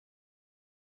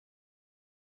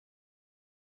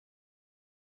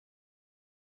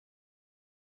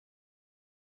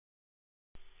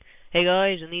Hey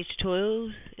guys, in this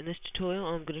tutorial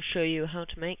I'm going to show you how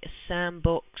to make a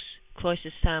sandbox,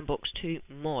 Crysis Sandbox 2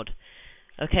 mod.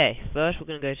 Okay, first we're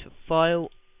going to go to File,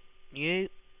 New,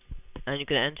 and you're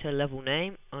going to enter a level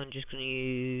name. I'm just going to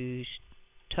use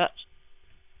Touch.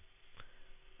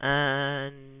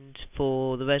 And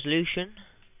for the resolution,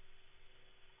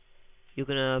 you're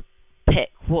going to pick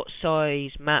what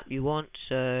size map you want.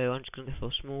 So I'm just going to go for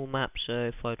a small map,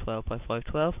 so 512 by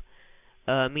 512.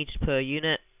 Meters per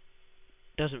unit.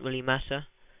 Doesn't really matter,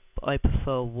 but I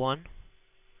prefer 1.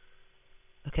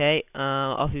 Okay,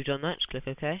 after you've done that, just click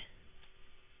OK.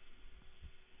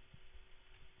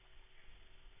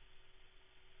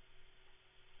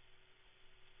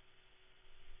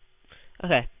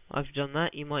 Okay, after you've done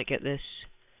that, you might get this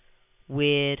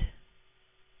weird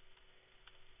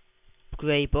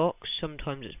grey box.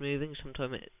 Sometimes it's moving,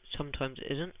 sometimes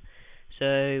it isn't.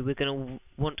 So we're going to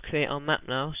want to create our map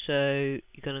now. So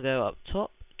you're going to go up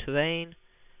top, Terrain,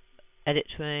 Edit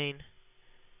Terrain,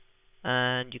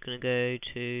 and you're going to go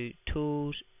to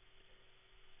Tools,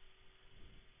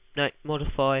 no,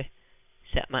 Modify,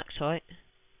 Set Max Height,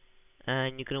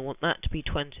 and you're going to want that to be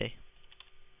 20.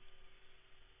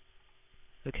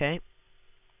 Okay.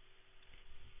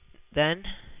 Then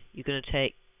you're going to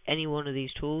take any one of these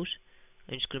tools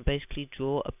and you're just going to basically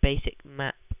draw a basic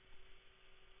map.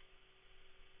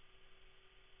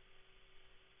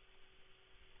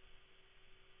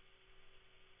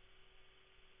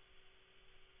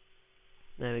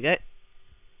 There we go.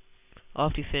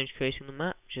 After you finish creating the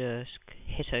map, just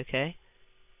hit OK.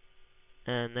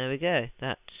 And there we go.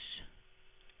 That's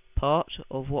part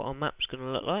of what our map's going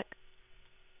to look like.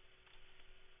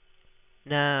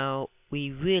 Now,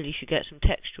 we really should get some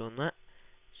texture on that.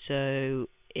 So,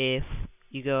 if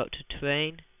you go up to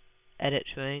Terrain, Edit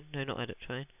Terrain, no, not Edit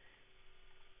Terrain.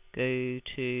 Go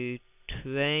to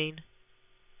Terrain.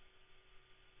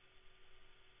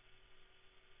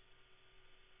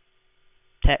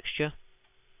 Texture,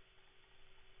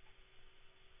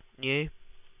 New,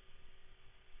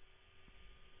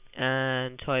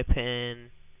 and type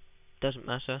in, doesn't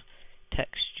matter,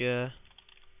 Texture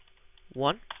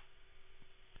 1,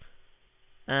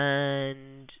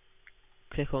 and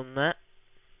click on that.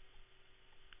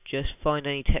 Just find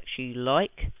any texture you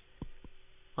like.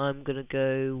 I'm gonna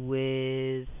go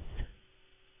with,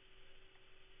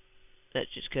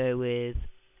 let's just go with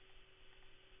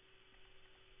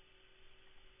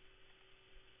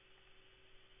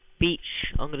beach.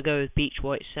 I'm going to go with beach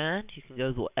white sand. You can go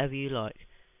with whatever you like.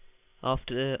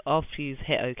 After you've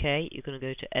hit OK, you're going to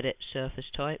go to Edit Surface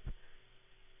Type,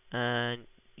 and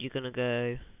you're going to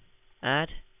go Add,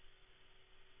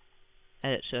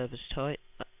 Edit Surface Type,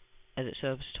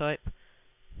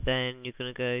 Then you're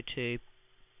going to go to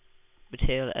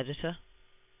Material Editor,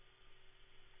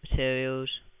 Materials,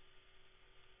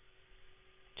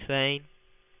 Terrain.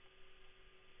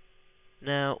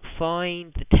 Now,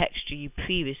 find the texture you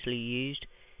previously used.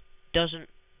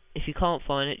 If you can't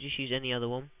find it, just use any other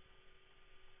one.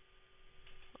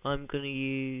 I'm going to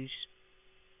use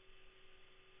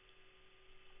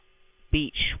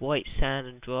Beach, White Sand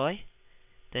and Dry.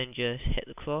 Then just hit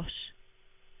the cross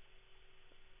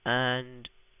and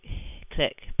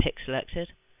click Pick Selected.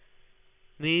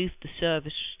 Move the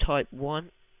Surface Type 1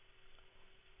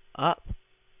 up.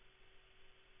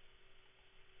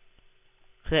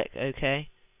 Click OK.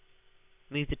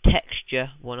 Move the texture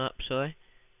one up, sorry.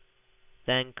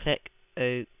 Then click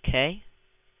OK. Okay,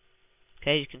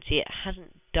 as you can see, it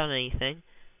hasn't done anything.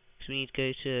 So we need to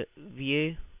go to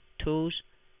View, Tools,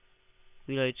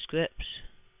 Reload Scripts,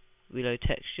 Reload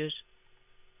Textures,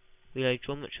 Reload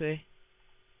Geometry,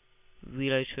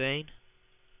 Reload Terrain.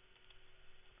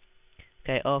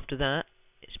 Okay, after that,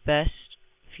 it's best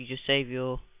if you just save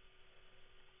your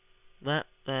map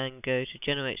and go to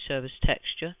Generate Surface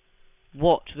Texture.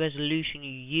 What resolution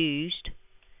you used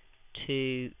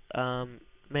to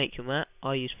make your map.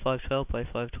 I used 512 by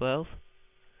 512.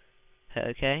 Hit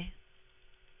OK.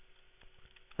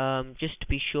 Just to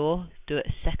be sure, do it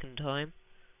a second time.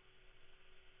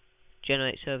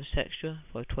 Generate Surface Texture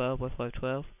 512 by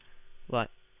 512. Right.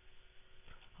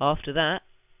 After that,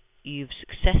 you've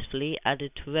successfully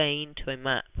added terrain to a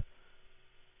map.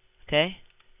 Okay.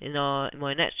 In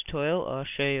my next tutorial, I'll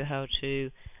show you how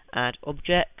to add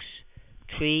objects,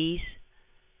 trees,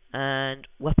 and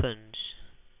weapons.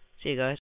 See you guys.